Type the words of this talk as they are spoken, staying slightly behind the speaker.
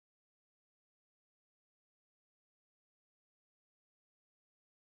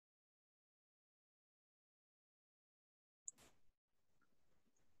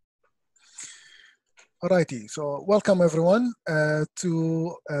Alrighty, so welcome everyone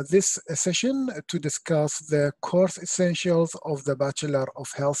to this session to discuss the course essentials of the Bachelor of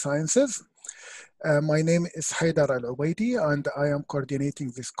Health Sciences. My name is Haidar Al-Ubaidi and I am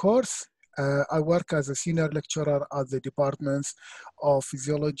coordinating this course. I work as a senior lecturer at the departments of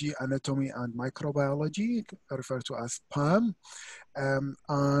Physiology, Anatomy, and Microbiology, referred to as PAM. I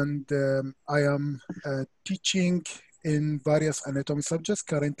am teaching in various anatomy subjects,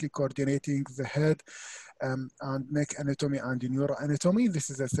 currently coordinating the head and neck anatomy and neuroanatomy.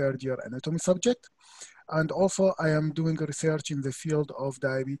 This is a third year anatomy subject. And also I am doing research in the field of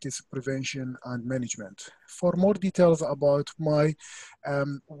diabetes prevention and management. For more details about my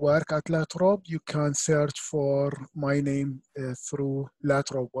work at Latrobe, you can search for my name through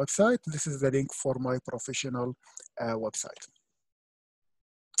Latrobe website. This is the link for my professional website.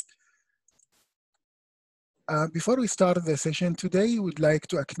 Before we start the session today, we'd like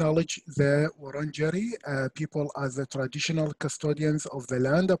to acknowledge the Wurundjeri people as the traditional custodians of the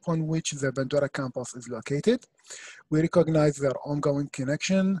land upon which the Bandura campus is located. We recognize their ongoing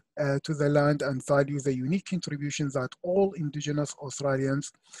connection to the land and value the unique contributions that all Indigenous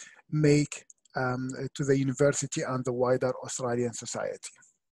Australians make to the university and the wider Australian society.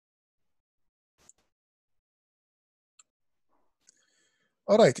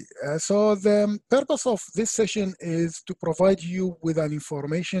 Alrighty, so the purpose of this session is to provide you with an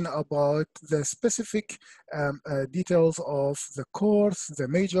information about the specific details of the course, the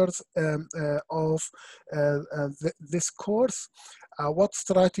majors of this course, what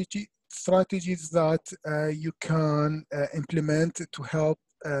strategies that you can implement to help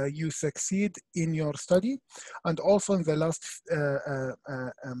you succeed in your study. And also in the last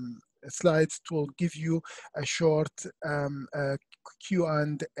slides will give you a short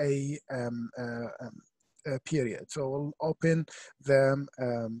Q&A period. So we'll open the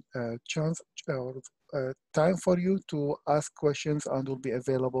chance or time for you to ask questions and will be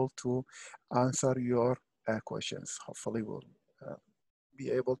available to answer your questions. Hopefully we'll be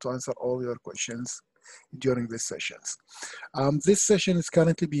able to answer all your questions during these sessions. This session is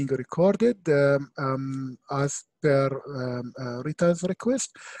currently being recorded as per Rita's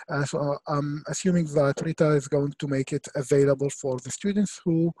request. So I'm assuming that Rita is going to make it available for the students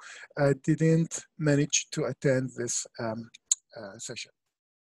who didn't manage to attend this session.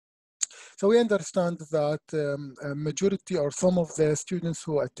 So we understand that a majority or some of the students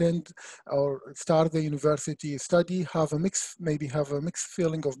who attend or start the university study have a maybe have a mixed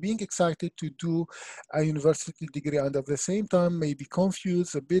feeling of being excited to do a university degree and at the same time may be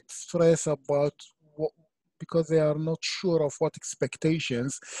confused, a bit stressed about because they are not sure of what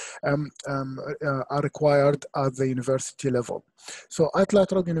expectations are required at the university level. So at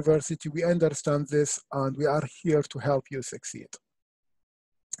Latrobe University, we understand this and we are here to help you succeed.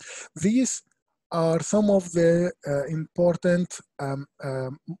 These are some of the important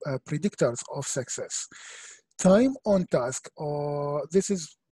predictors of success. Time on task, this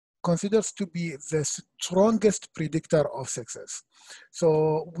is considered to be the strongest predictor of success.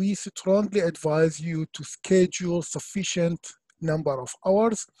 So we strongly advise you to schedule sufficient number of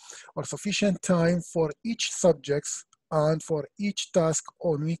hours or sufficient time for each subject and for each task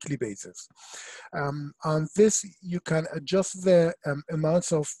on weekly basis. And this, you can adjust the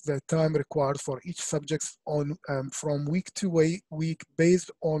amounts of the time required for each subject on from week to week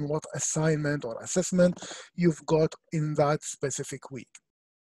based on what assignment or assessment you've got in that specific week.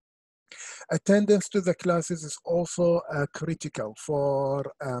 Attendance to the classes is also critical for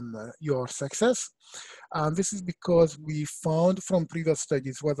your success. And this is because we found from previous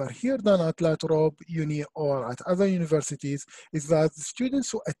studies, whether here done at Latrobe Uni or at other universities, is that the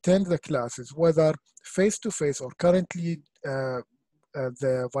students who attend the classes, whether face-to-face or currently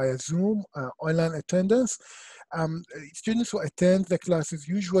via Zoom, online attendance, students who attend the classes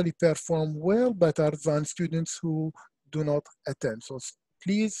usually perform well better than students who do not attend. So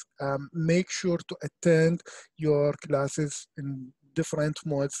please make sure to attend your classes in different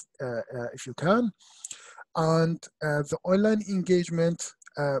modes if you can. And the online engagement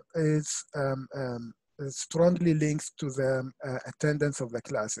is strongly linked to the attendance of the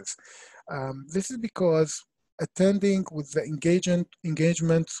classes. This is because attending with the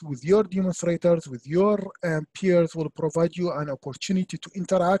engagement with your demonstrators, with your peers will provide you an opportunity to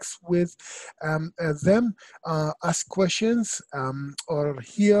interact with them, ask questions, or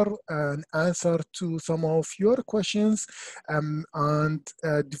hear an answer to some of your questions, and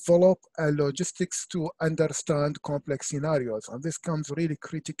develop logistics to understand complex scenarios. And this comes really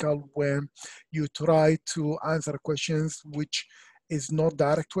critical when you try to answer questions which is not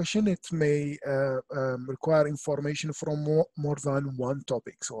direct question. It may require information from more than one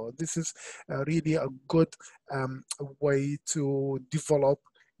topic. So this is really a good way to develop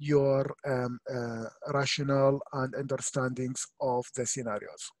your rationale and understandings of the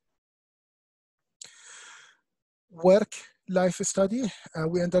scenarios. Work life study.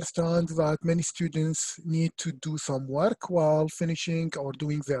 We understand that many students need to do some work while finishing or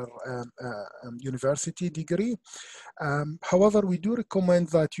doing their university degree. However, we do recommend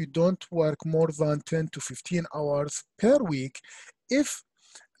that you don't work more than 10 to 15 hours per week if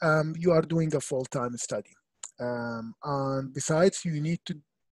you are doing a full-time study. And besides, you need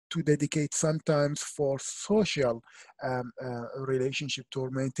to dedicate sometimes for social relationship, to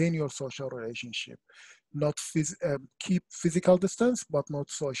maintain your social relationship. Not keep physical distance, but not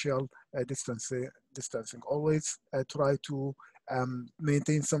social distancing. Always try to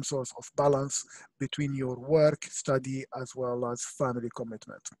maintain some sort of balance between your work, study, as well as family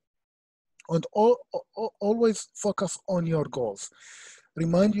commitment. And always focus on your goals.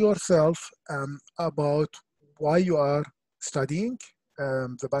 Remind yourself about why you are studying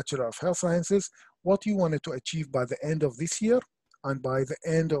the Bachelor of Health Sciences, what you wanted to achieve by the end of this year and by the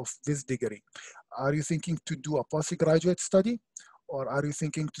end of this degree. Are you thinking to do a postgraduate study, or are you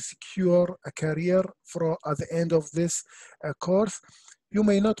thinking to secure a career at the end of this course? You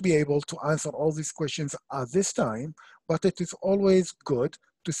may not be able to answer all these questions at this time, but it is always good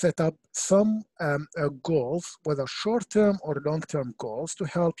to set up some goals, whether short-term or long-term goals, to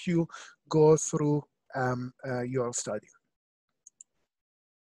help you go through your study.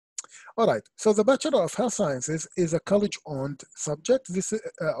 All right, so the Bachelor of Health Sciences is a college-owned subject,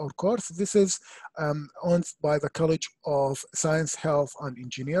 or course. This is owned by the College of Science, Health, and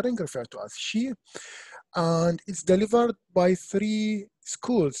Engineering, referred to as SHE, and it's delivered by 3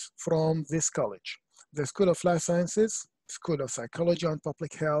 schools from this college: the School of Life Sciences, School of Psychology and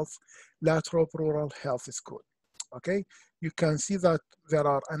Public Health, Latrobe Rural Health School. Okay, you can see that there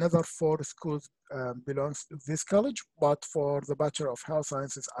are another 4 schools belongs to this college, but for the Bachelor of Health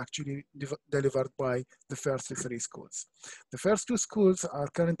Sciences, actually delivered by the first 3 schools. The first 2 schools are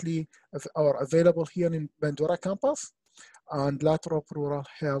currently available here in Bandura campus, and Latrobe Rural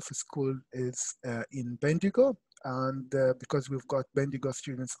Health School is in Bendigo, and because we've got Bendigo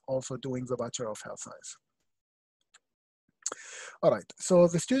students also doing the Bachelor of Health Science. All right, so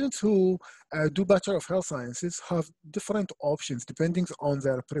the students who do Bachelor of Health Sciences have different options depending on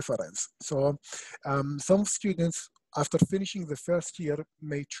their preference. So some students, after finishing the first year,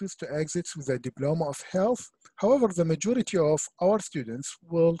 may choose to exit with a Diploma of Health. However, the majority of our students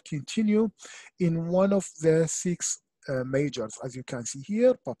will continue in one of the 6 majors, as you can see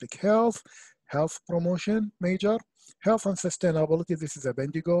here: Public Health, Health Promotion major, Health and Sustainability, this is a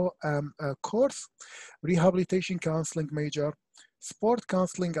Bendigo course, Rehabilitation Counseling major, Sport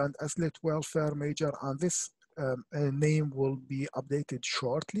Counseling and Athlete Welfare major, and this name will be updated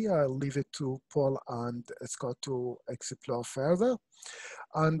shortly. I'll leave it to Paul and Scott to explore further.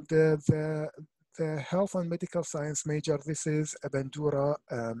 And the Health and Medical Science major, this is a Bandura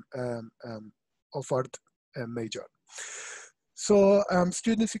offered major. So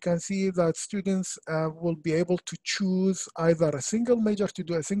students, you can see that students will be able to choose either a single major to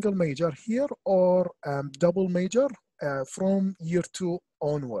do a single major here, or double major from year 2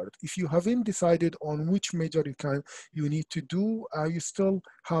 onward. If you haven't decided on which major you need to do, you still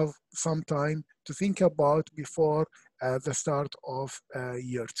have some time to think about before the start of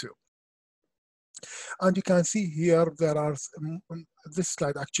year 2. And you can see here, there are, this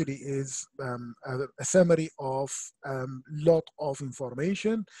slide actually is a summary of lot of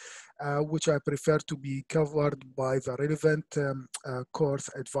information, which I prefer to be covered by the relevant course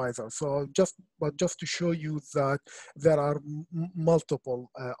advisor. So just to show you that there are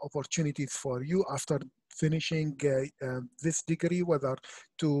multiple opportunities for you after finishing this degree, whether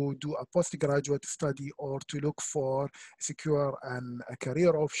to do a postgraduate study or to look for secure a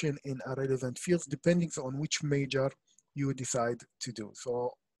career option in a relevant field, depending on which major you decide to do.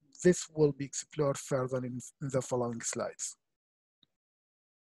 So this will be explored further in the following slides.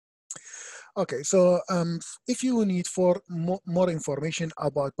 Okay, so if you need for more information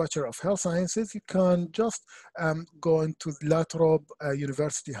about Bachelor of Health Sciences, you can just go into Latrobe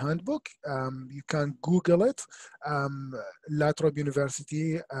University Handbook. You can Google it, Latrobe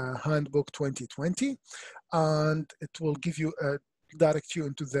University Handbook 2020, and it will give you direct you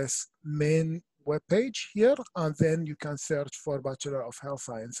into this main web page here, and then you can search for Bachelor of Health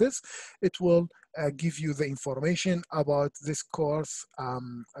Sciences. It will give you the information about this course,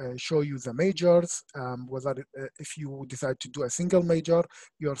 show you the majors, whether if you decide to do a single major,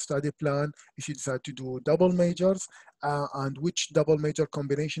 your study plan, if you decide to do double majors, and which double major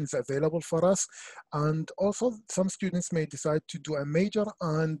combination is available for us. And also some students may decide to do a major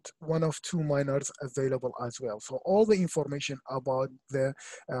and one of two minors available as well. So all the information about the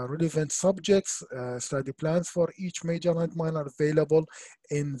relevant subjects, study plans for each major and minor available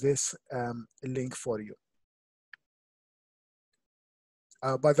in this link for you.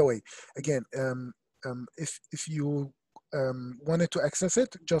 By the way, again, if you wanted to access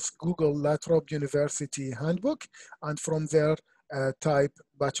it, just Google Latrobe University Handbook, and from there type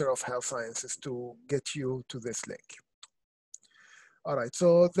Bachelor of Health Sciences to get you to this link. All right,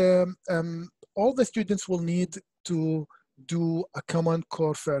 so all the students will need to do a common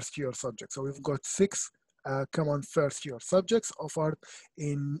core first year subject. So we've got 6 common first year subjects offered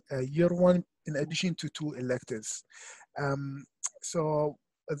in year 1, in addition to 2 electives. So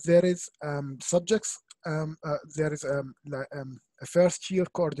there is subjects, there is a first year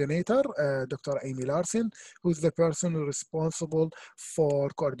coordinator, Dr. Amy Larson, who's the person responsible for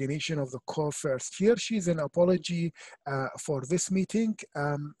coordination of the core first year. She's an apology for this meeting.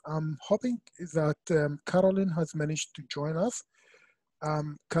 I'm hoping that Carolyn has managed to join us.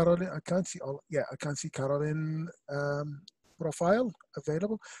 Carolyn, I can't see all, yeah, I can see Carolyn profile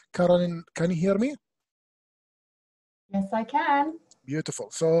available. Carolyn, can you hear me? Yes, I can. Beautiful.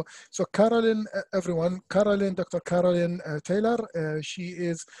 So Carolyn, everyone, Carolyn, Dr. Carolyn Taylor, she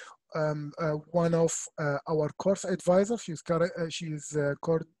is one of our course advisors.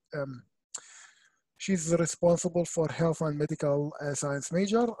 She's responsible for health and medical science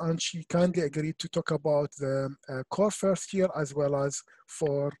major, and she kindly agreed to talk about the core first year as well as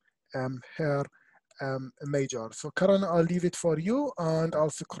for her major. So Carolyn, I'll leave it for you, and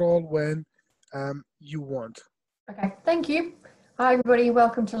I'll scroll when you want. Okay, thank you. Hi everybody,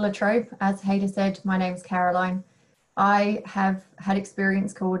 welcome to Latrobe. As Hayder said, my name is Caroline. I have had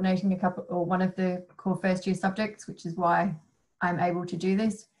experience coordinating one of the core first year subjects, which is why I'm able to do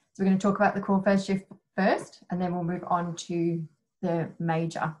this. So we're going to talk about the core first year first, and then we'll move on to the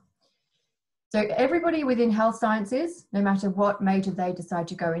major. So everybody within health sciences, no matter what major they decide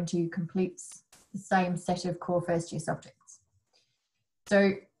to go into, completes the same set of core first year subjects.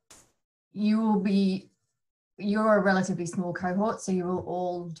 So you're a relatively small cohort, so you will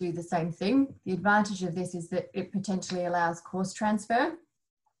all do the same thing. The advantage of this is that it potentially allows course transfer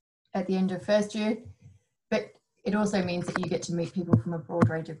at the end of first year, but it also means that you get to meet people from a broad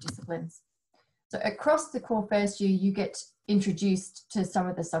range of disciplines. So across the core first year, you get introduced to some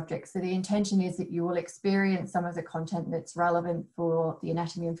of the subjects. So the intention is that you will experience some of the content that's relevant for the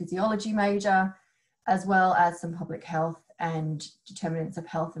anatomy and physiology major, as well as some public health and determinants of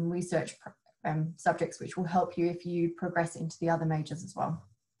health and research subjects, which will help you if you progress into the other majors as well.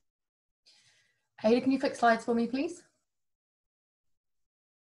 Hayder, can you flick slides for me, please?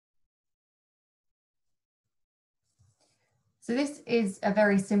 So this is a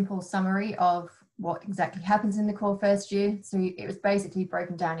very simple summary of what exactly happens in the core first year. So it was basically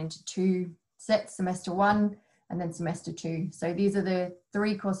broken down into 2 sets, semester 1 and then semester 2. So these are the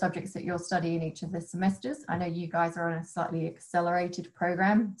 3 core subjects that you'll study in each of the semesters. I know you guys are on a slightly accelerated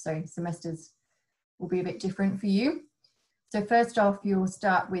program, so semesters will be a bit different for you. So first off, you'll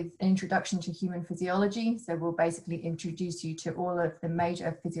start with an introduction to human physiology. So we'll basically introduce you to all of the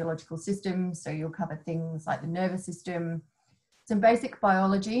major physiological systems. So you'll cover things like the nervous system, some basic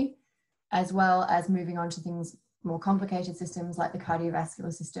biology, as well as moving on to things more complicated systems like the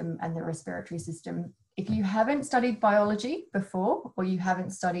cardiovascular system and the respiratory system. If you haven't studied biology before, or you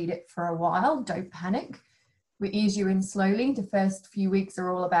haven't studied it for a while, don't panic. We ease you in slowly. The first few weeks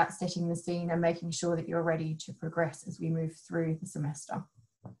are all about setting the scene and making sure that you're ready to progress as we move through the semester.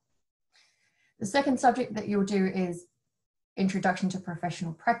 The second subject that you'll do is Introduction to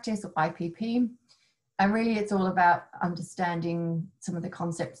Professional Practice, or IPP. And really it's all about understanding some of the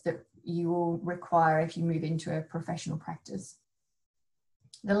concepts that you will require if you move into a professional practice.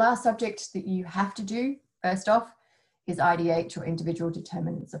 The last subject that you have to do, first off, is IDH, or Individual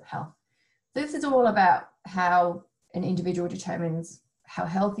Determinants of Health. This is all about how an individual determines how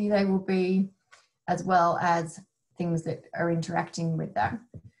healthy they will be, as well as things that are interacting with that.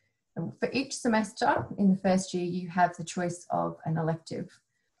 And for each semester in the first year, you have the choice of an elective.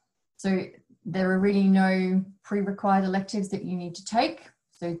 So there are really no pre-required electives that you need to take.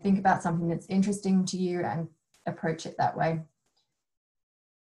 So think about something that's interesting to you and approach it that way.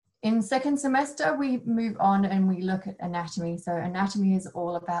 In second semester, we move on and we look at anatomy. So anatomy is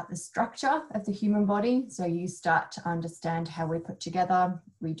all about the structure of the human body. So you start to understand how we're put together.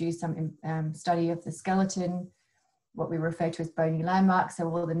 We do some study of the skeleton, what we refer to as bony landmarks, so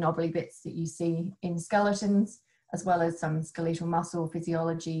all the knobbly bits that you see in skeletons, as well as some skeletal muscle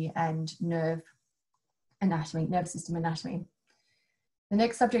physiology and nerve anatomy, nervous system anatomy. The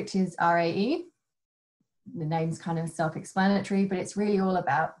next subject is RAE. The name's kind of self-explanatory, but it's really all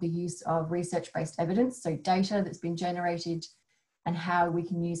about the use of research-based evidence, so data that's been generated and how we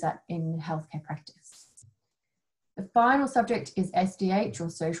can use that in healthcare practice. The final subject is SDH, or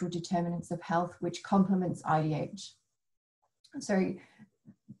social determinants of health, which complements IDH. So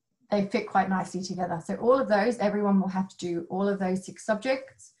they fit quite nicely together. So all of those, everyone will have to do all of those 6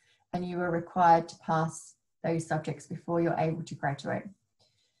 subjects, and you are required to pass those subjects before you're able to graduate.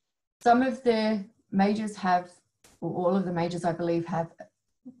 Some of the majors have, or all of the majors I believe have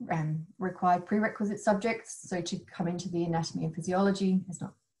required prerequisite subjects. So to come into the anatomy and physiology, it's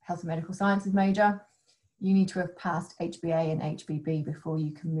not health and medical sciences major, you need to have passed HBA and HBB before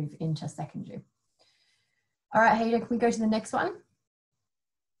you can move into secondary. All right, Hayder, can we go to the next one?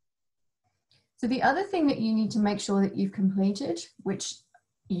 So the other thing that you need to make sure that you've completed, which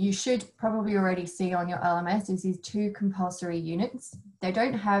you should probably already see on your LMS, is these 2 compulsory units. They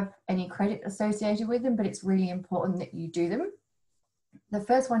don't have any credit associated with them, but it's really important that you do them. The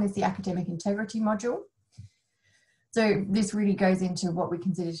first one is the academic integrity module. So this really goes into what we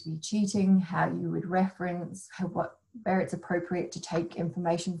consider to be cheating, how you would reference, where it's appropriate to take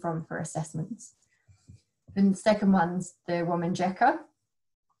information from for assessments. Then the second one's the Woman-Jecker,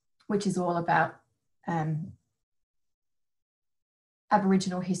 which is all about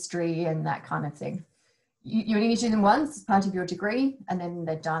Aboriginal history and that kind of thing. You only need to do them once as part of your degree, and then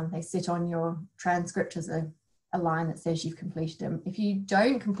they're done. They sit on your transcript as a line that says you've completed them. If you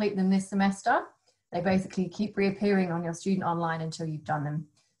don't complete them this semester, they basically keep reappearing on your student online until you've done them.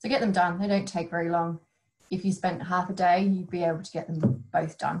 So get them done. They don't take very long. If you spent half a day, you'd be able to get them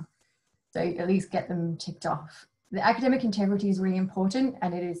both done. So at least get them ticked off. The academic integrity is really important,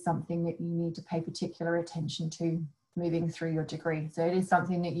 and it is something that you need to pay particular attention to moving through your degree. So it is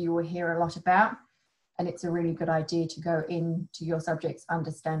something that you will hear a lot about, and it's a really good idea to go into your subjects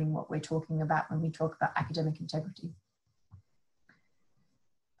understanding what we're talking about when we talk about academic integrity.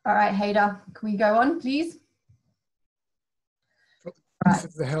 All right, Hayder, can we go on, please? This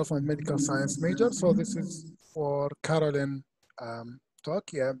is the health and medical science major. So this is for Carolyn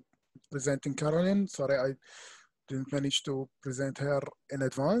talk. Yeah, presenting Carolyn. Sorry, I didn't manage to present her in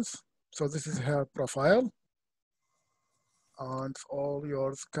advance. So this is her profile. And all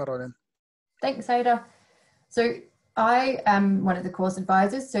yours, Carolyn. Thanks, Ada. So I am one of the course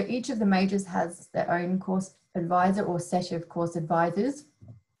advisors. So each of the majors has their own course advisor or set of course advisors.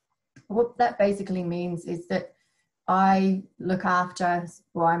 What that basically means is that I look after,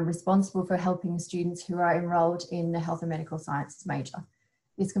 or I'm responsible for helping students who are enrolled in the health and medical sciences major.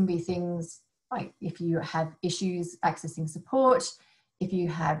 This can be things like if you have issues accessing support, if you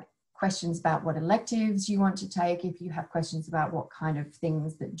have questions about what electives you want to take, if you have questions about what kind of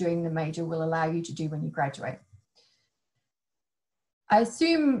things that doing the major will allow you to do when you graduate. I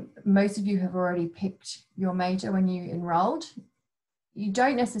assume most of you have already picked your major when you enrolled. You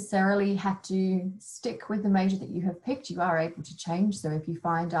don't necessarily have to stick with the major that you have picked. You are able to change. So if you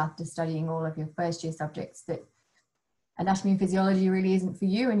find after studying all of your first year subjects that anatomy and physiology really isn't for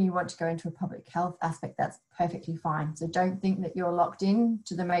you and you want to go into a public health aspect, that's perfectly fine. So don't think that you're locked in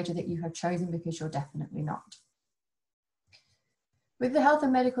to the major that you have chosen, because you're definitely not. With the health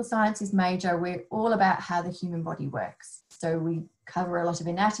and medical sciences major, we're all about how the human body works. So we cover a lot of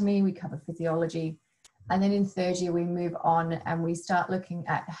anatomy, we cover physiology, and then in third year we move on and we start looking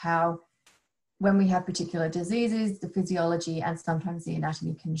at how, when we have particular diseases, the physiology and sometimes the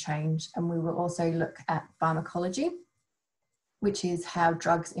anatomy can change. And we will also look at pharmacology, which is how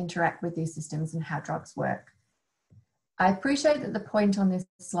drugs interact with these systems and how drugs work. I appreciate that the point on this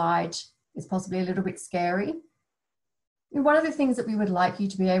slide is possibly a little bit scary. One of the things that we would like you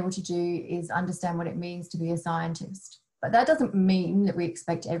to be able to do is understand what it means to be a scientist. But that doesn't mean that we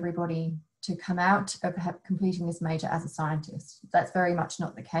expect everybody to come out of completing this major as a scientist. That's very much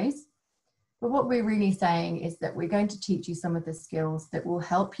not the case. But what we're really saying is that we're going to teach you some of the skills that will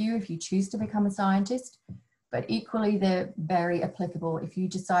help you if you choose to become a scientist, but equally they're very applicable if you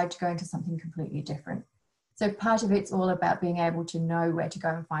decide to go into something completely different. So part of it's all about being able to know where to go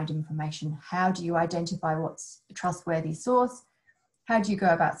and find information. How do you identify what's a trustworthy source? How do you go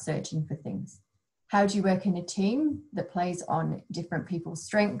about searching for things? How do you work in a team that plays on different people's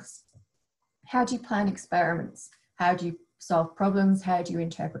strengths? How do you plan experiments? How do you solve problems? How do you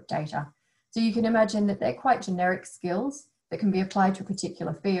interpret data? So you can imagine that they're quite generic skills that can be applied to a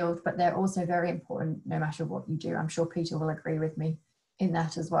particular field, but they're also very important no matter what you do. I'm sure Peter will agree with me in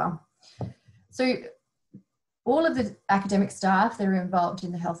that as well. So all of the academic staff that are involved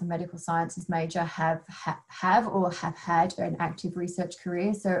in the health and medical sciences major have had an active research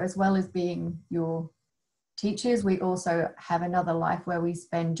career. So as well as being your teachers, we also have another life where we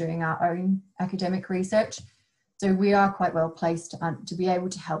spend doing our own academic research. So we are quite well placed to be able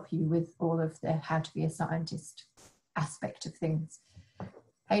to help you with all of the how to be a scientist aspect of things.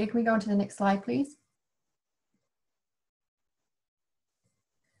 Hayden, can we go on to the next slide, please?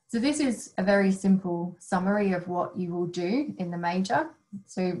 So this is a very simple summary of what you will do in the major.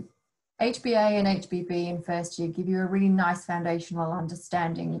 So HBA and HBB in first year give you a really nice foundational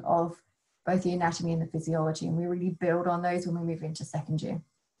understanding of both the anatomy and the physiology, and we really build on those when we move into second year.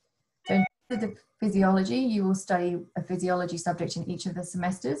 So in terms of the physiology, you will study a physiology subject in each of the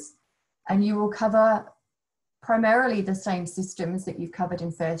semesters, and you will cover primarily the same systems that you've covered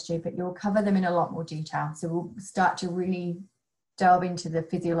in first year, but you'll cover them in a lot more detail. So we'll start to really delve into the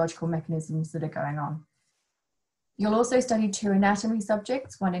physiological mechanisms that are going on. You'll also study 2 anatomy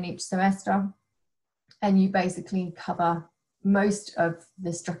subjects, 1 in each semester, and you basically cover most of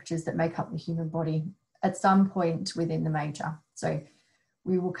the structures that make up the human body at some point within the major. So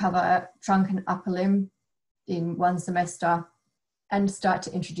we will cover trunk and upper limb in 1 semester and start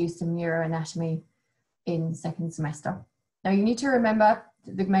to introduce some neuroanatomy in second semester. Now you need to remember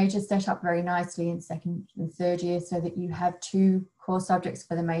that the major is set up very nicely in second and third year so that you have 2 core subjects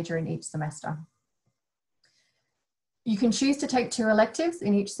for the major in each semester. You can choose to take 2 electives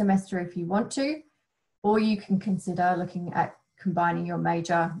in each semester if you want to, or you can consider looking at combining your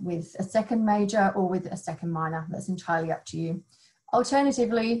major with a second major or with a second minor. That's entirely up to you.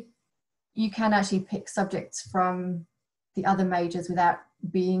 Alternatively, you can actually pick subjects from the other majors without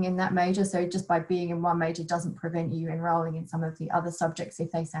being in that major. So just by being in one major doesn't prevent you enrolling in some of the other subjects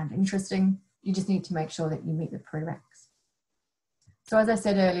if they sound interesting. You just need to make sure that you meet the prereqs. So as I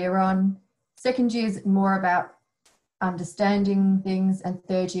said earlier on, second year is more about understanding things, and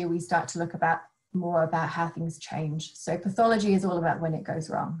third year we start to look more about how things change. So pathology is all about when it goes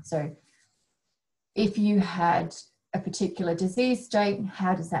wrong. So if you had a particular disease state,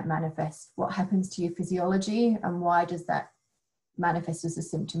 how does that manifest? What happens to your physiology, and why does that manifest as the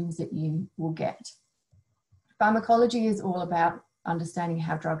symptoms that you will get? Pharmacology is all about understanding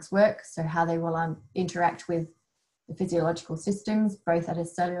how drugs work, so how they will interact with the physiological systems, both at a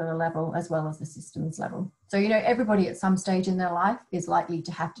cellular level as well as the systems level. So, you know, everybody at some stage in their life is likely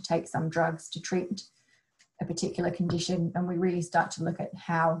to have to take some drugs to treat a particular condition, and we really start to look at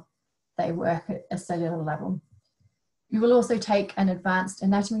how they work at a cellular level. You will also take an advanced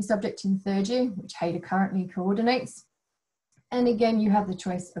anatomy subject in third year, which Hader currently coordinates. And again, you have the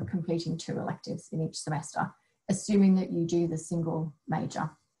choice of completing 2 electives in each semester, assuming that you do the single major.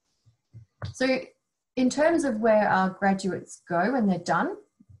 So in terms of where our graduates go when they're done,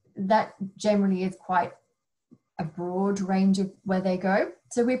 that generally is quite a broad range of where they go.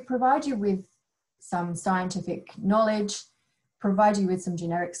 So we provide you with some scientific knowledge, provide you with some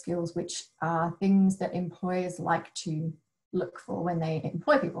generic skills, which are things that employers like to look for when they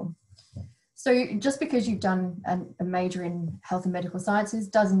employ people. So just because you've done a major in health and medical sciences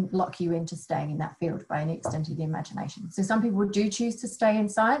doesn't lock you into staying in that field by any extent of the imagination. So some people do choose to stay in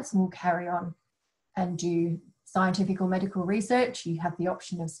science and will carry on and do scientific or medical research. You have the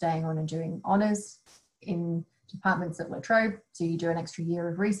option of staying on and doing honours in departments at La Trobe. So you do an extra year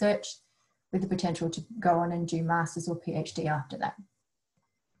of research with the potential to go on and do masters or PhD after that.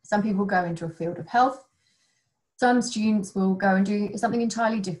 Some people go into a field of health. Some students will go and do something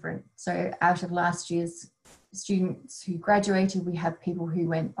entirely different. So out of last year's students who graduated, we have people who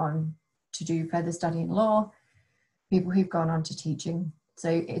went on to do further study in law, people who've gone on to teaching. So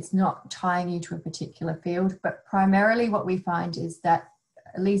it's not tying you to a particular field, but primarily what we find is that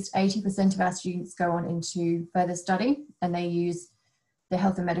at least 80% of our students go on into further study, and they use the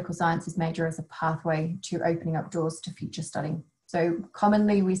health and medical sciences major as a pathway to opening up doors to future study. So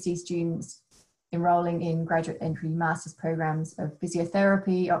commonly we see students enrolling in graduate entry master's programs of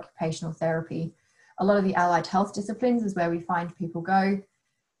physiotherapy, occupational therapy. A lot of the allied health disciplines is where we find people go.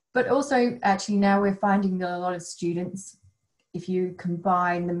 But also actually now we're finding that a lot of students, if you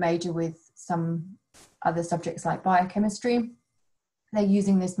combine the major with some other subjects like biochemistry, they're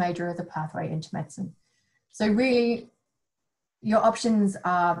using this major as a pathway into medicine. So really, your options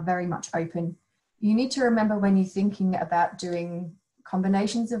are very much open. You need to remember when you're thinking about doing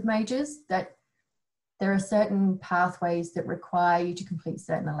combinations of majors that there are certain pathways that require you to complete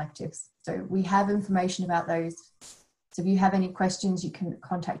certain electives. So we have information about those So if you have any questions, you can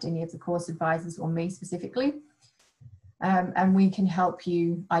contact any of the course advisors or me specifically. And we can help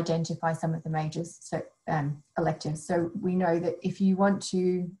you identify some of the majors, so electives. So we know that if you want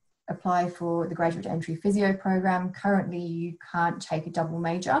to apply for the graduate entry physio program, currently you can't take a double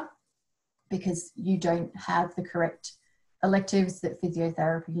major because you don't have the correct electives that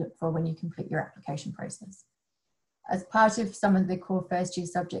physiotherapy look for when you complete your application process. As part of some of the core first year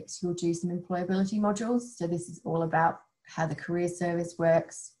subjects, you'll do some employability modules. So this is all about how the career service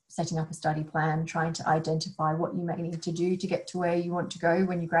works, setting up a study plan, trying to identify what you may need to do to get to where you want to go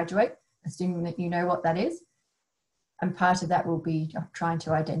when you graduate, assuming that you know what that is. And part of that will be trying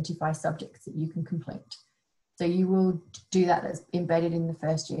to identify subjects that you can complete. So you will do that as embedded in the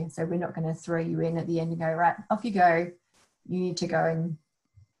first year. So we're not going to throw you in at the end and go, right, off you go. You need to go and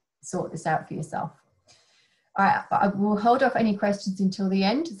sort this out for yourself. All right, I will hold off any questions until the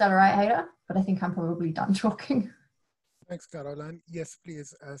end. Is that all right, Hader? But I think I'm probably done talking. Thanks, Caroline. Yes,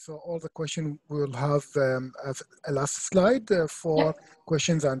 please. So all the questions we'll have a last slide for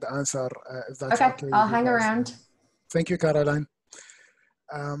questions and answer, if that's okay. I'll hang around. Thank you, Caroline.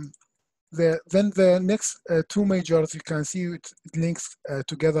 Then the next two majors, you can see it links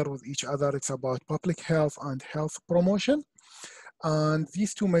together with each other. It's about public health and health promotion. And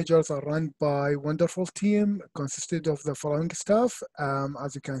these two majors are run by a wonderful team consisted of the following staff.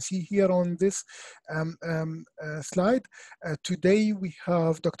 As you can see here on this slide, today we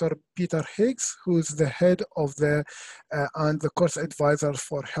have Dr. Peter Higgs, who's the head of the and the course advisor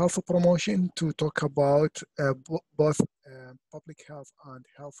for health promotion, to talk about both public health and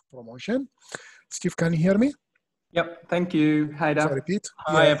health promotion. Steve, can you hear me? Yep, thank you, Hader. Sorry, Pete.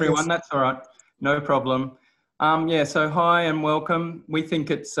 Hi, everyone. Yes. That's all right. No problem. So hi and welcome. We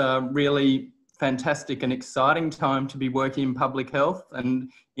think it's a really fantastic and exciting time to be working in public health and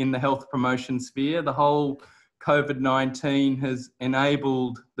in the health promotion sphere. The whole COVID-19 has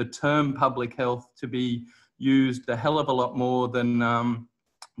enabled the term public health to be used a hell of a lot more than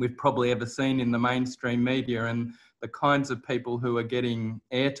we've probably ever seen in the mainstream media, and the kinds of people who are getting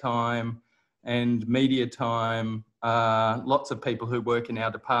airtime and media time, lots of people who work in our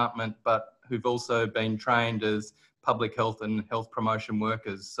department, but who've also been trained as public health and health promotion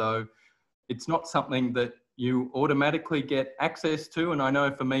workers. So it's not something that you automatically get access to. And I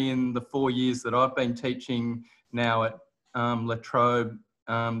know for me, in the 4 years that I've been teaching now at La Trobe,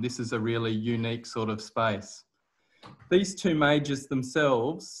 this is a really unique sort of space. These two majors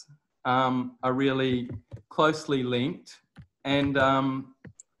themselves are really closely linked, and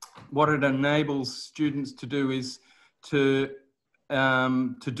what it enables students to do is to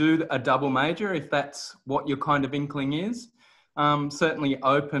do a double major, if that's what your kind of inkling is. Certainly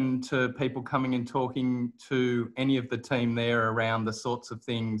open to people coming and talking to any of the team there around the sorts of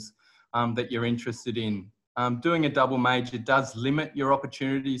things that you're interested in. Doing a double major does limit your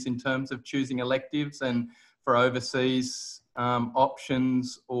opportunities in terms of choosing electives and for overseas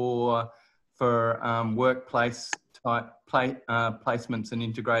options or for workplace type placements and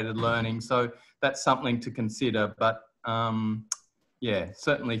integrated learning. So that's something to consider, but yeah,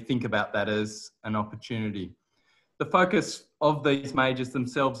 certainly think about that as an opportunity. The focus of these majors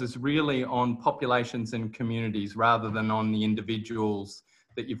themselves is really on populations and communities rather than on the individuals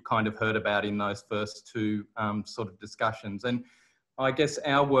that you've kind of heard about in those first two sort of discussions. And I guess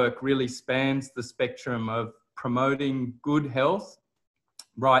our work really spans the spectrum of promoting good health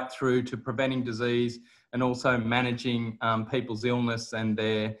right through to preventing disease and also managing people's illness and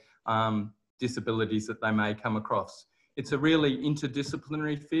their disabilities that they may come across. It's a really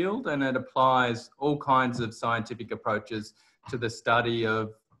interdisciplinary field, and it applies all kinds of scientific approaches to the study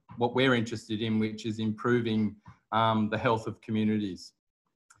of what we're interested in, which is improving the health of communities.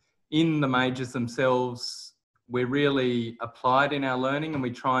 In the majors themselves, we're really applied in our learning, and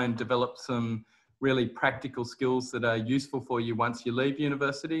we try and develop some really practical skills that are useful for you once you leave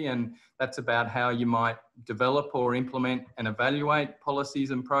university, and that's about how you might develop or implement and evaluate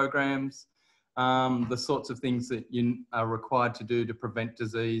policies and programs, the sorts of things that you are required to do to prevent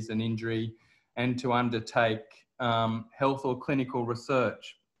disease and injury, and to undertake health or clinical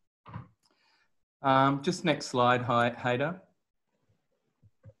research. Just next slide, Hader.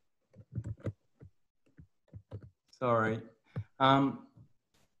 Sorry.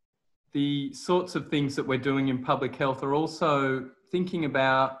 The sorts of things that we're doing in public health are also thinking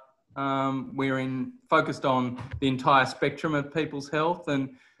about, we're focused on the entire spectrum of people's health, and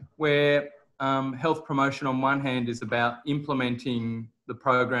where health promotion on one hand is about implementing the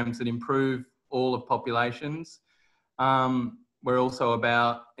programs that improve all of populations. We're also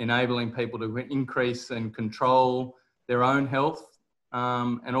about enabling people to increase and control their own health,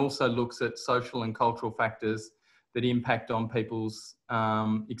 and also looks at social and cultural factors that impact on people's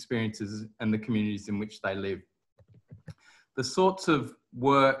experiences and the communities in which they live. The sorts of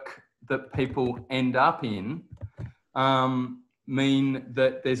work that people end up in mean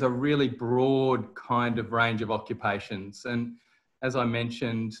that there's a really broad kind of range of occupations. And as I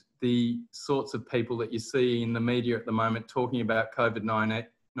mentioned, the sorts of people that you see in the media at the moment talking about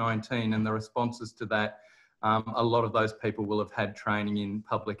COVID-19 and the responses to that, a lot of those people will have had training in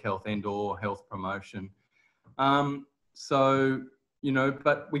public health and/or health promotion. So, you know,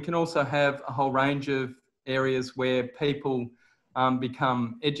 but we can also have a whole range of areas where people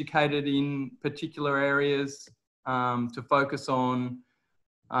become educated in particular areas to focus on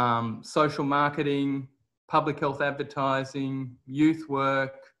social marketing, public health advertising, youth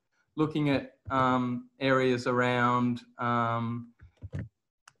work, looking at areas around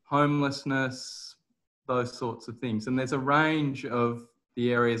homelessness, those sorts of things. And there's a range of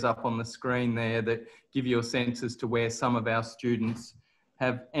the areas up on the screen there that give you a sense as to where some of our students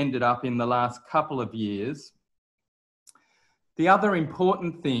have ended up in the last couple of years. The other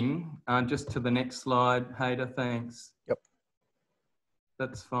important thing, just to the next slide, Hayder, thanks. Yep.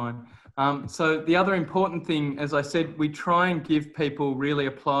 That's fine. So the other important thing, as I said, we try and give people really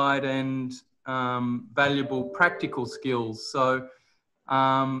applied and valuable practical skills. So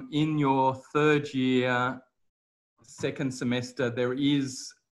in your third year, second semester, there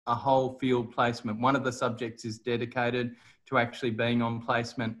is a whole field placement. One of the subjects is dedicated to actually being on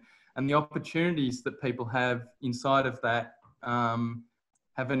placement, and the opportunities that people have inside of that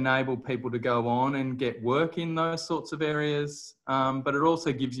have enabled people to go on and get work in those sorts of areas. But it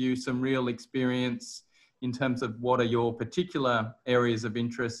also gives you some real experience in terms of what are your particular areas of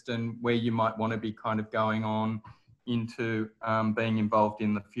interest and where you might want to be kind of going on into being involved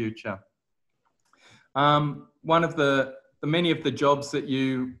in the future. One of the many of the jobs that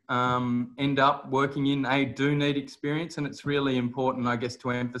you end up working in, they do need experience, and it's really important, I guess,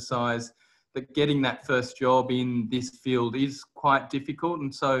 to emphasise that getting that first job in this field is quite difficult.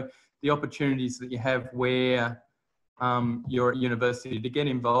 And so the opportunities that you have where you're at university to get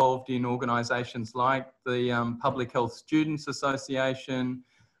involved in organisations like the Public Health Students Association,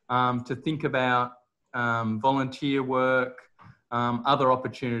 to think about volunteer work, other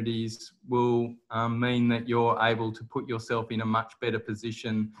opportunities will mean that you're able to put yourself in a much better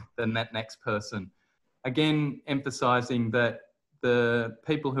position than that next person. Again, emphasising that the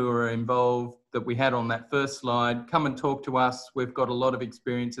people who are involved that we had on that first slide, come and talk to us. We've got a lot of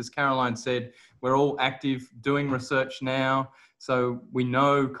experience. As Caroline said, we're all active doing research now. So we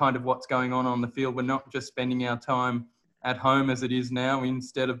know kind of what's going on the field. We're not just spending our time at home as it is now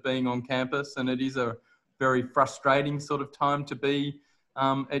instead of being on campus. And it is a very frustrating sort of time to be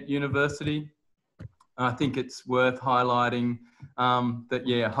at university. I think it's worth highlighting that,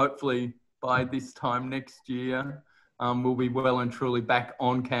 yeah, hopefully by this time next year, we'll be well and truly back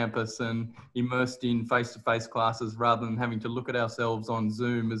on campus and immersed in face-to-face classes rather than having to look at ourselves on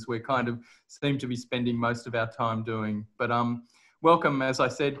Zoom as we kind of seem to be spending most of our time doing. But welcome, as I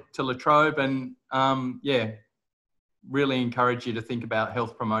said, to La Trobe, and yeah, really encourage you to think about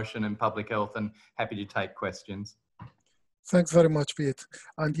health promotion and public health, and happy to take questions. Thanks very much, Pete.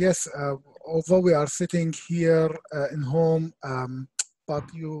 And yes, although we are sitting here in home, but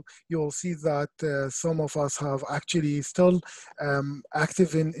you'll see that some of us have actually still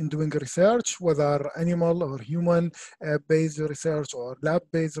active in doing research, whether animal or human based research or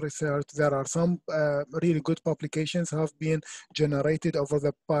lab-based research. There are some really good publications have been generated over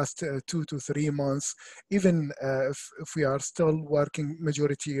the past 2 to 3 months, even if we are still working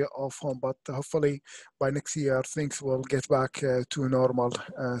majority of home, but hopefully by next year, things will get back to a normal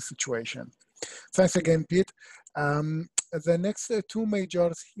situation. Thanks again, Pete. The next 2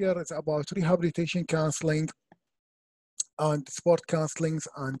 majors here is about rehabilitation counseling and sport counseling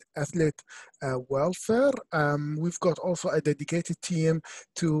and athlete welfare. We've got also a dedicated team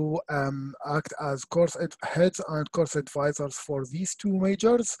to act as course heads and course advisors for these 2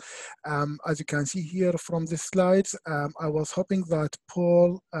 majors. As you can see here from the slides, I was hoping that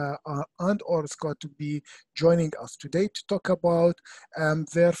Paul and or Scott to be joining us today to talk about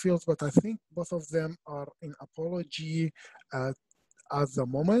their fields, but I think both of them are in apology at the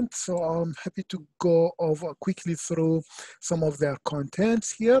moment. So I'm happy to go over quickly through some of their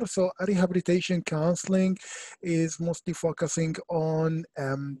contents here. So rehabilitation counseling is mostly focusing on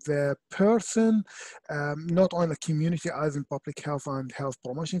the person, not on the community as in public health and health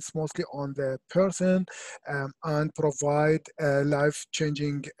promotion. It's mostly on the person and provide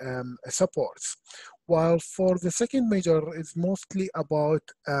life-changing supports. While for the second major, it's mostly about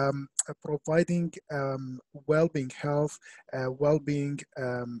providing well-being, health, well-being,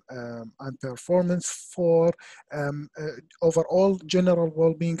 and performance for overall general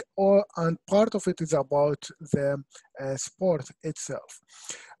well-being, and part of it is about the sport itself.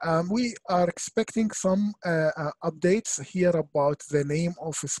 We are expecting some updates here about the name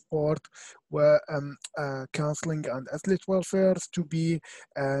of a sport where counseling and athlete welfare to be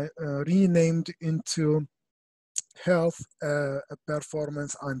renamed into health,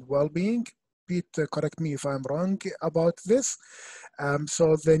 performance, and well-being. Pete, correct me if I'm wrong about this.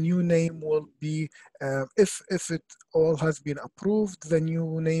 So the new name will be, if it all has been approved, the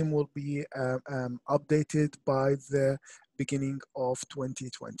new name will be updated by the beginning of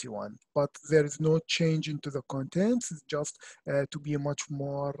 2021. But there is no change into the contents, it's just to be much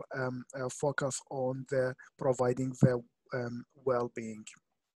more focused on the providing the well-being.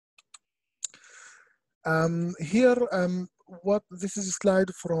 Here, what this is a slide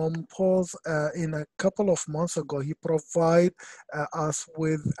from Paul's in a couple of months ago. He provided us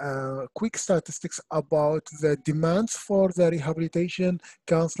with quick statistics about the demands for the rehabilitation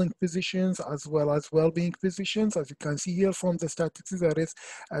counseling positions as well as well-being positions. As you can see here from the statistics, there is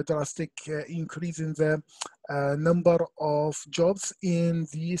a drastic increase in the number of jobs in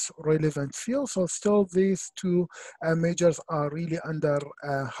these relevant fields. So still these two majors are really under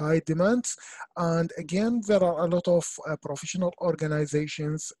high demands. And again, there are a lot of professional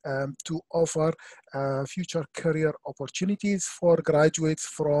organizations to offer future career opportunities for graduates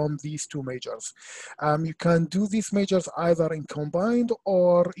from these two majors. You can do these majors either in combined,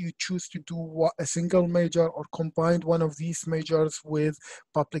 or you choose to do a single major or combine one of these majors with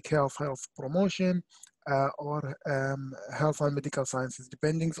public health, health promotion, or health and medical sciences,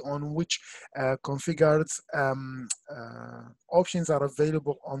 depending on which configured options are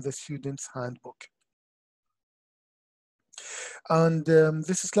available on the student's handbook. And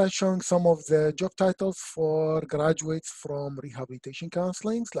this slide showing some of the job titles for graduates from rehabilitation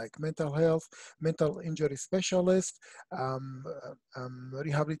counseling, like mental health, mental injury specialist,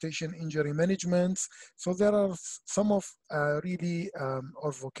 rehabilitation injury management. So there are some of really,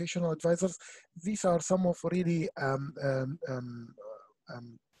 or vocational advisors. These are some of really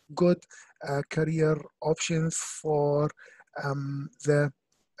good career options for the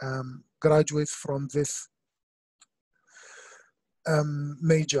graduates from this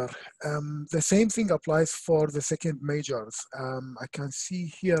major. The same thing applies for the second majors. I can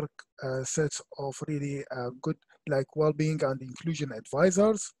see here sets of really good, like well-being and inclusion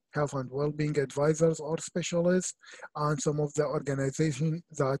advisors, health and well-being advisors or specialists, and some of the organizations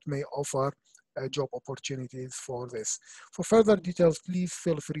that may offer job opportunities for this. For further details, please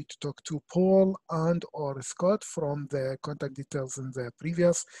feel free to talk to Paul and or Scott from the contact details in the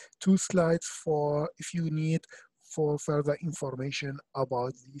previous two slides for if you need for further information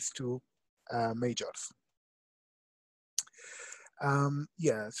about these two majors.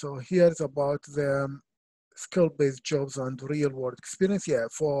 Yeah, so here's about the skill-based jobs and real-world experience. Yeah,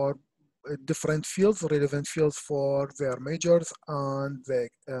 for different fields, relevant fields for their majors, and the,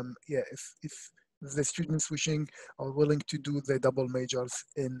 yeah, if the students wishing or willing to do the double majors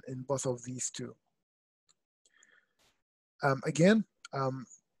in both of these two. Again,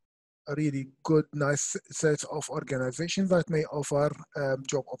 a really good, nice set of organizations that may offer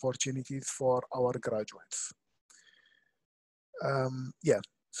job opportunities for our graduates. Yeah,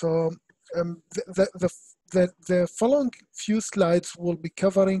 so the following few slides will be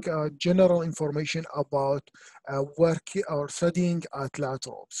covering general information about working or studying at La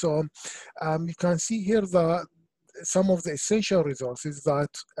Trobe. So you can see here that some of the essential resources that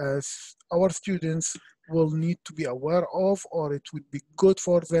our students will need to be aware of, or it would be good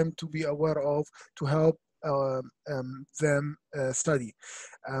for them to be aware of to help them study.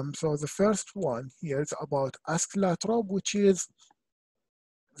 So the first one here is about Ask La Trobe, which is,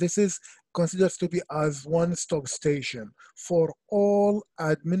 this is considered to be as one-stop station for all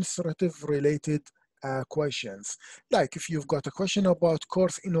administrative related questions. Like if you've got a question about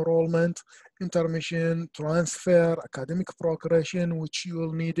course enrollment, intermission, transfer, academic progression, which you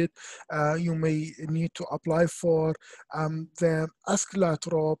will need it, you may need to apply for, the Ask La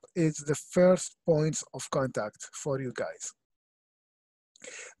Trobe is the first points of contact for you guys.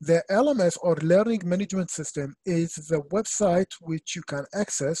 The LMS or Learning Management System is the website which you can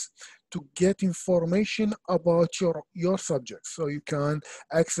access to get information about your subject. So you can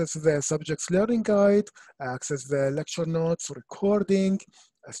access the subject's learning guide, access the lecture notes, recording,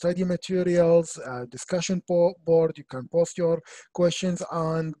 study materials, discussion board. You can post your questions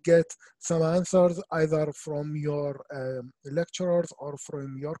and get some answers either from your lecturers or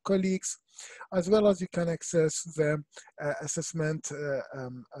from your colleagues, as well as you can access the assessment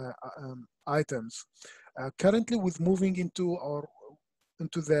items. Currently, with moving into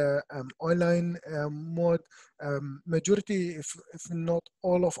the online mode, majority, if not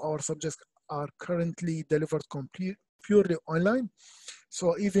all of our subjects are currently delivered purely online.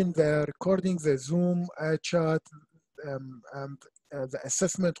 So even the recording, the Zoom chat, and the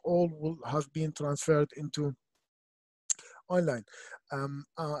assessment all will have been transferred into online.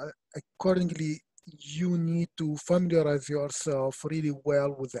 Accordingly, you need to familiarize yourself really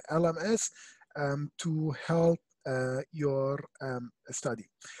well with the LMS to help your study.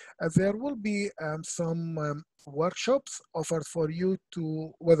 There will be some workshops offered for you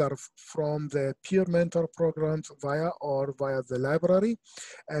to, whether from the peer mentor programs via the library,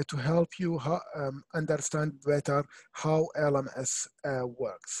 to help you understand better how LMS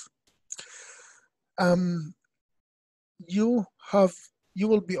works. You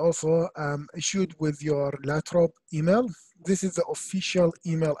will be also issued with your LATROB email. This is the official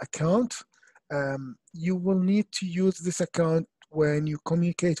email account. You will need to use this account when you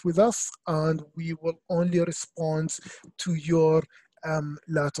communicate with us, and we will only respond to your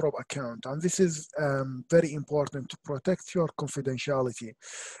LATROB account. And this is very important to protect your confidentiality.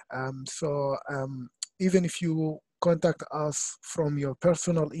 Even if you contact us from your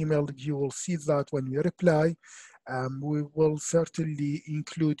personal email, you will see that when we reply, we will certainly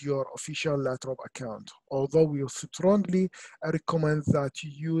include your official LATROB account, although we strongly recommend that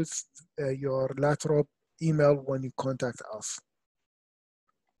you use your LATROB email when you contact us.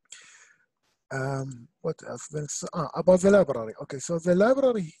 What else? About the library. Okay, so the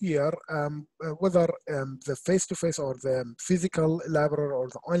library here, whether the face-to-face or the physical library or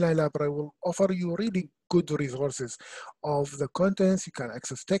the online library, will offer you really good resources of the contents. You can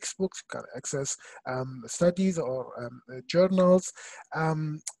access textbooks, you can access studies or journals,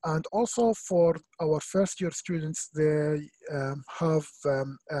 and also for our first-year students, they have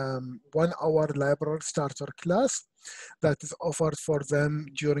 1 hour library starter class that is offered for them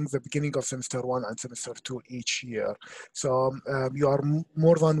during the beginning of semester 1 and semester 2 each year. So you are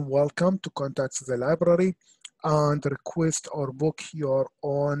more than welcome to contact the library and request or book your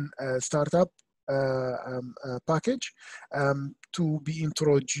own startup package to be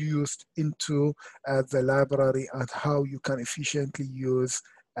introduced into the library and how you can efficiently use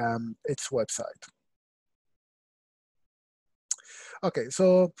its website. Okay,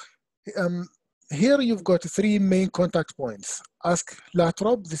 so here you've got 3 main contact points. Ask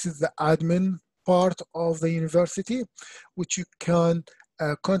LATROB, this is the admin part of the university, which you can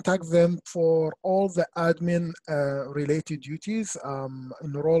contact them for all the admin related duties,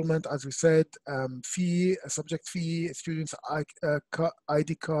 enrollment, as we said, fee, subject fee, students'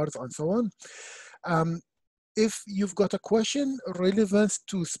 ID cards, and so on. If you've got a question relevant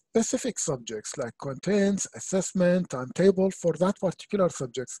to specific subjects like contents, assessment, timetable for that particular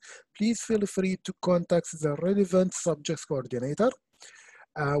subjects, please feel free to contact the relevant subjects coordinator.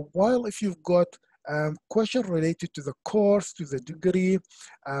 While if you've got question related to the course, to the degree,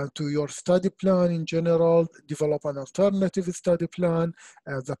 to your study plan in general, develop an alternative study plan,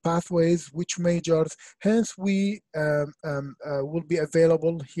 the pathways, which majors, hence we will be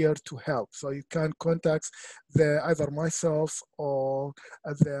available here to help. So you can contact either myself or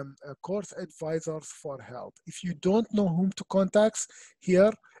the course advisors for help. If you don't know whom to contact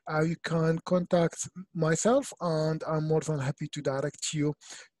here, you can contact myself, and I'm more than happy to direct you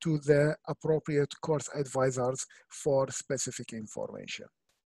to the appropriate course advisors for specific information.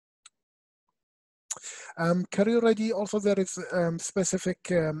 Career Ready, also there is specific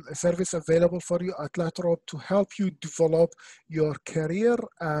service available for you at LATROB to help you develop your career.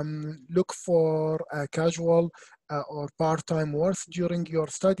 Look for casual or part-time work during your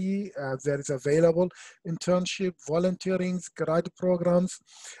study. There is available internship, volunteering, grad programs.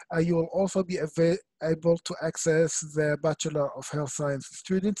 You will also be able to access the Bachelor of Health Science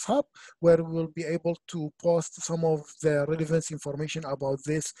Students Hub, where we will be able to post some of the relevant information about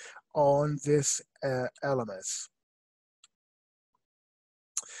this on this LMS.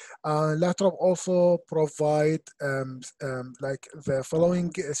 LATROB also provide like the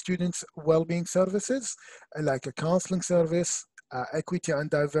following students well-being services, like a counseling service, equity and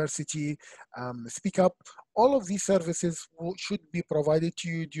diversity, speak up. All of these services should be provided to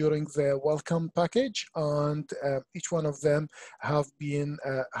you during the welcome package, and each one of them have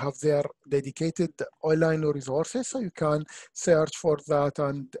their dedicated online resources, so you can search for that,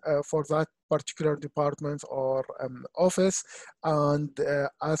 and for that particular department or office and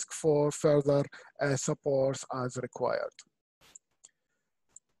ask for further support as required.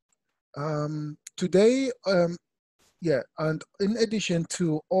 Today, yeah, and in addition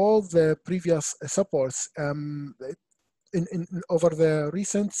to all the previous supports, over the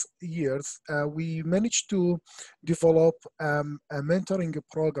recent years, we managed to develop a mentoring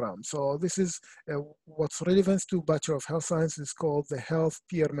program. So this is what's relevant to Bachelor of Health Sciences called the Health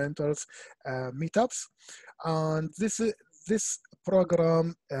Peer Mentors Meetups. And this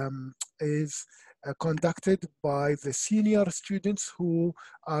program is conducted by the senior students who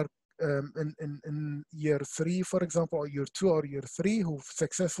are in year 3, for example, or year 2 or year 3, who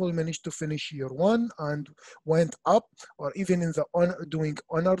successfully managed to finish year 1 and went up, or even in the doing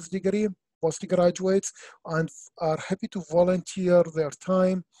honors degree, postgraduates, and are happy to volunteer their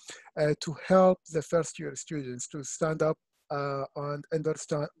time to help the first year students to stand up and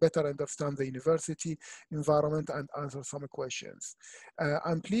better understand the university environment and answer some questions.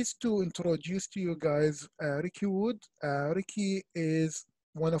 I'm pleased to introduce to you guys Ricky Wood. Ricky is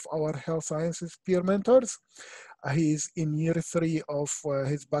one of our health sciences peer mentors. He's in year 3 of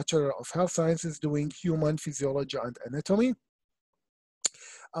his Bachelor of Health Sciences doing human physiology and anatomy.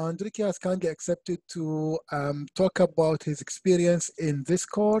 And Ricky has kindly accepted to talk about his experience in this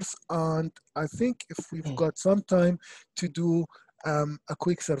course. And I think if we've got some time to do a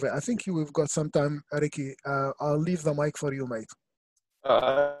quick survey, I think we've got some time, Ricky. I'll leave the mic for you, mate.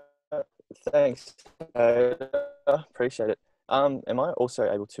 Thanks. Appreciate it. Am I also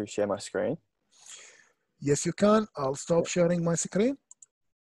able to share my screen? Yes, you can. I'll stop sharing my screen.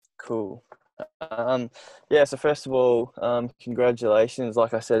 Cool. Yeah, so first of all, congratulations,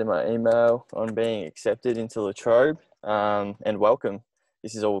 like I said in my email, on being accepted into La Trobe, and welcome.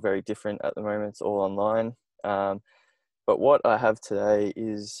 This is all very different at the moment. It's all online. But what I have today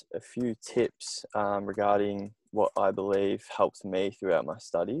is a few tips regarding what I believe helped me throughout my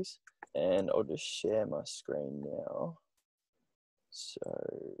studies. And I'll just share my screen now. So,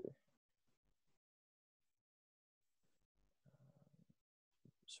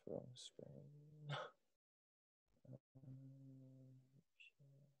 wrong screen.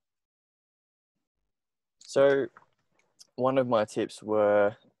 So, one of my tips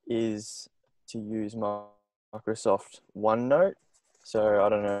is to use Microsoft OneNote. So I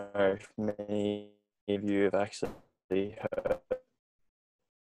don't know if many of you have actually heard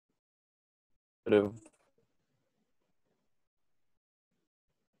of.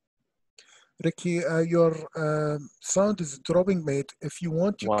 Ricky, your sound is dropping, mate. If you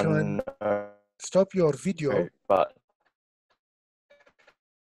want, you can stop your video. But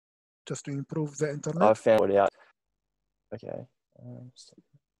just to improve the internet. I found it out. Okay.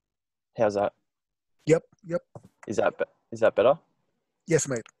 How's that? Yep. Is that better? Yes,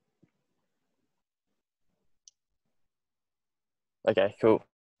 mate. Okay, cool.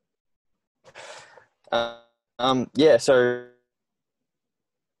 Yeah, so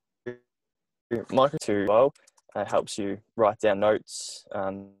Microsoft well helps you write down notes,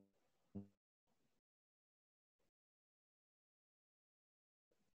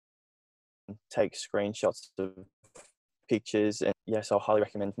 take screenshots of pictures, and yes, I'll highly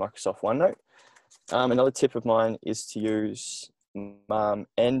recommend Microsoft OneNote. Another tip of mine is to use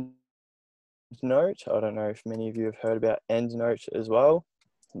EndNote. I don't know if many of you have heard about EndNote as well,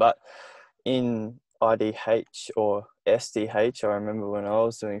 but in IDH or SDH, I remember when I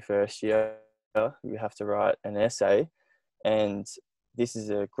was doing first year, you have to write an essay, and this is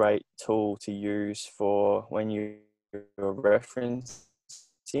a great tool to use for when you're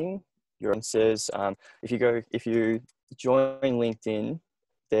referencing your answers. If you join LinkedIn,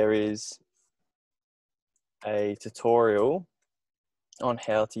 there is a tutorial on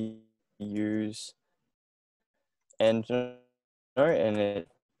how to use EndNote, and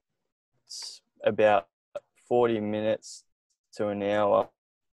it's about 40 minutes to an hour,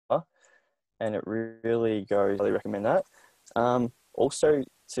 and it really goes. I really recommend that. Also,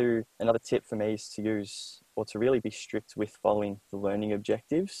 another tip for me is to use, or to really be strict with following the learning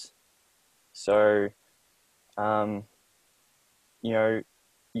objectives. So,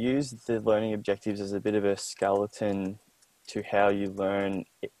 use the learning objectives as a bit of a skeleton to how you learn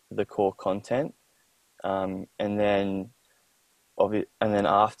the core content, and then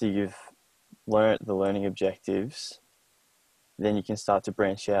after you've learnt the learning objectives, then you can start to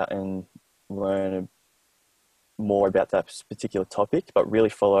branch out and learn more about that particular topic, but really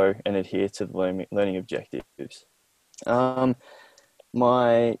follow and adhere to the learning objectives.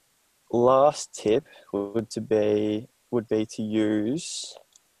 My last tip would be to use,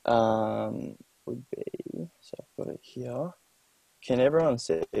 so I've got it here. Can everyone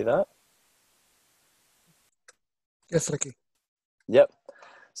see that? Yes, Ricky. Yep.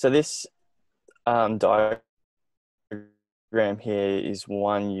 So this diagram here is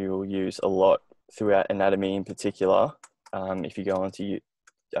one you'll use a lot throughout anatomy in particular. If you go on to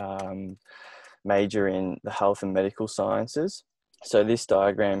major in the health and medical sciences. So this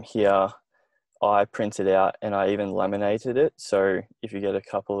diagram here, I printed out and I even laminated it. So if you get a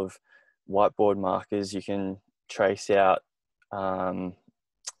couple of whiteboard markers, you can trace out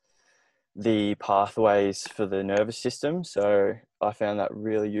the pathways for the nervous system. So I found that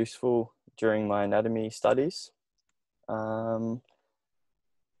really useful during my anatomy studies. And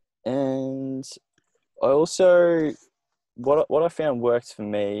I also, what I found worked for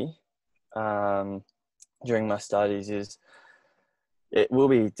me during my studies is it will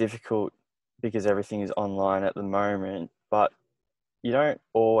be difficult because everything is online at the moment, but you don't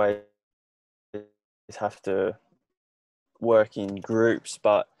always have to work in groups.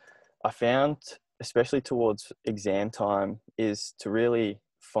 But I found, especially towards exam time, is to really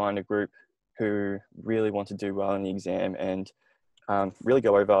find a group who really want to do well in the exam and really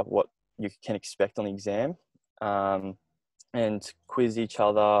go over what you can expect on the exam, and quiz each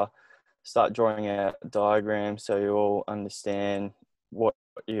other, start drawing out diagrams so you all understand what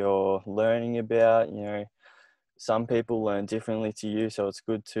you're learning about. You know, some people learn differently to you, so it's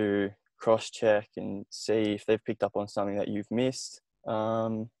good to cross-check and see if they've picked up on something that you've missed.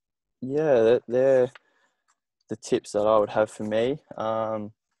 Yeah, they're the tips that I would have for me.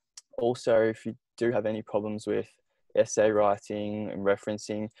 Also, if you do have any problems with essay writing and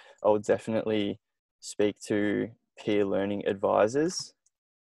referencing, I would definitely speak to peer learning advisors.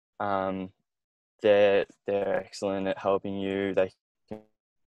 They're excellent at helping you. They can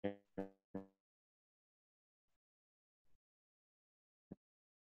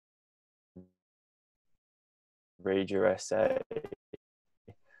read your essay.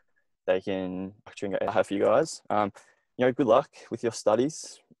 They can structuring it have for you guys. You know, good luck with your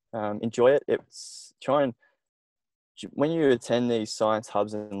studies. Enjoy it. It's try and when you attend these science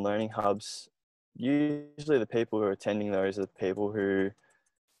hubs and learning hubs, usually the people who are attending those are the people who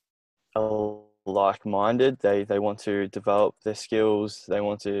are like-minded. They want to develop their skills. They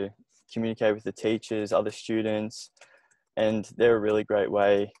want to communicate with the teachers, other students, and they're a really great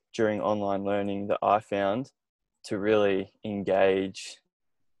way during online learning that I found to really engage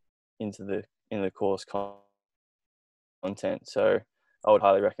in the course content. So I would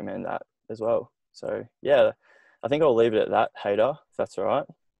highly recommend that as well. So yeah, I think I'll leave it at that, Hader, if that's all right.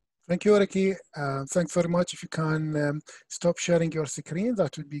 Thank you, Ricky. Thanks very much. If you can stop sharing your screen,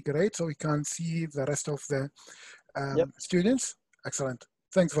 that would be great, so we can see the rest of the students. Excellent.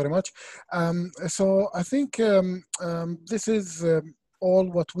 Thanks very much. So I think this is all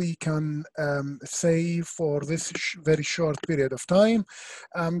what we can say for this very short period of time.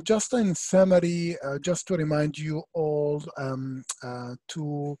 Just in summary, just to remind you all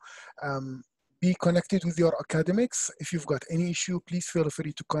to be connected with your academics. If you've got any issue, please feel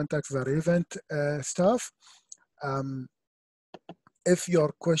free to contact the relevant staff. If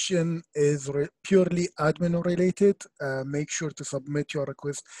your question is purely admin related, make sure to submit your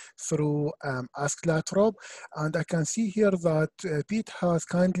request through Ask Latrobe. And I can see here that Pete has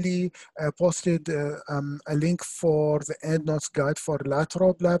kindly posted a link for the EndNotes guide for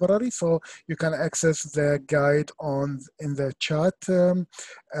Latrobe library. So you can access the guide in the chat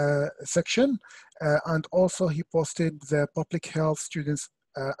section. And also he posted the Public Health Students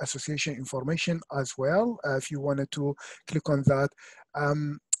Association information as well, if you wanted to click on that.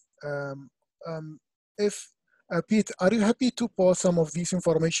 Pete, are you happy to post some of this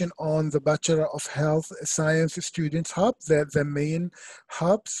information on the Bachelor of Health Science Students Hub, the main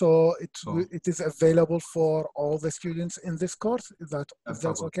hub, so it is available for all the students in this course? If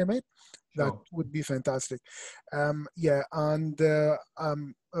that's okay, mate? That Sure. would be fantastic. Yeah, and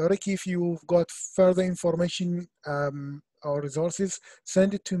Ricky, if you've got further information or resources,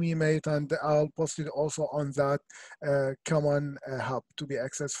 send it to me, mate, and I'll post it also on that common hub to be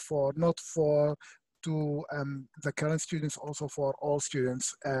accessed for, not for to the current students, also for all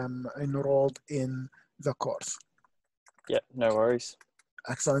students enrolled in the course. Yeah, no worries.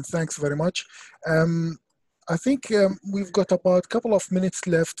 Excellent, thanks very much. I think we've got about a couple of minutes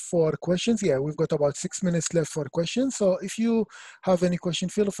left for questions. Yeah, we've got about 6 minutes left for questions. So if you have any question,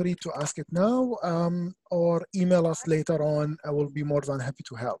 feel free to ask it now or email us later on. I will be more than happy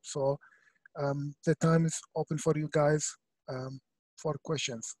to help. So the time is open for you guys for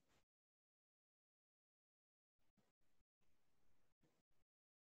questions.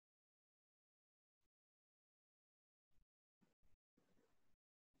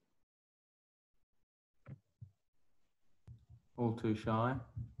 All too shy.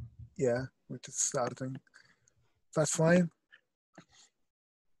 Yeah, we're just starting. That's fine.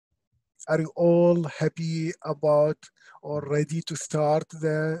 Are you all happy about or ready to start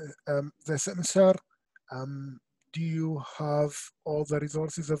the semester? Do you have all the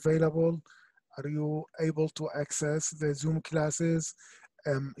resources available? Are you able to access the Zoom classes?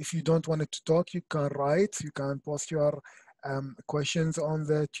 If you don't want to talk, you can write. You can post your questions on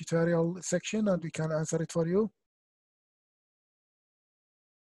the tutorial section and we can answer it for you.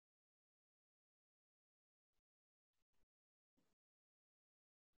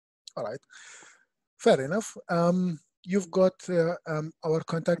 All right, fair enough. You've got our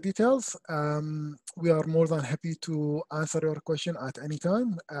contact details. We are more than happy to answer your question at any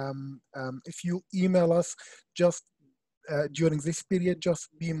time. If you email us just during this period, just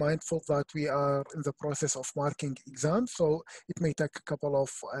be mindful that we are in the process of marking exams, so it may take a couple of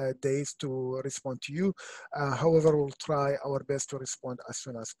days to respond to you. However, we'll try our best to respond as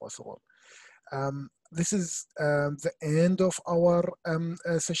soon as possible. This is the end of our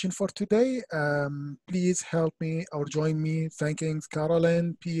session for today. Please help me or join me thanking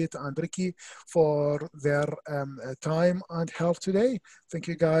Carolyn, Pete, and Ricky for their time and help today. Thank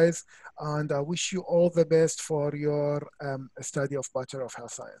you guys, and I wish you all the best for your study of Bachelor of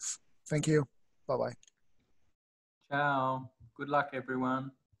Health Science. Thank you. Bye-bye. Ciao. Good luck,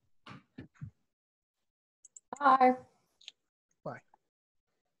 everyone. Bye.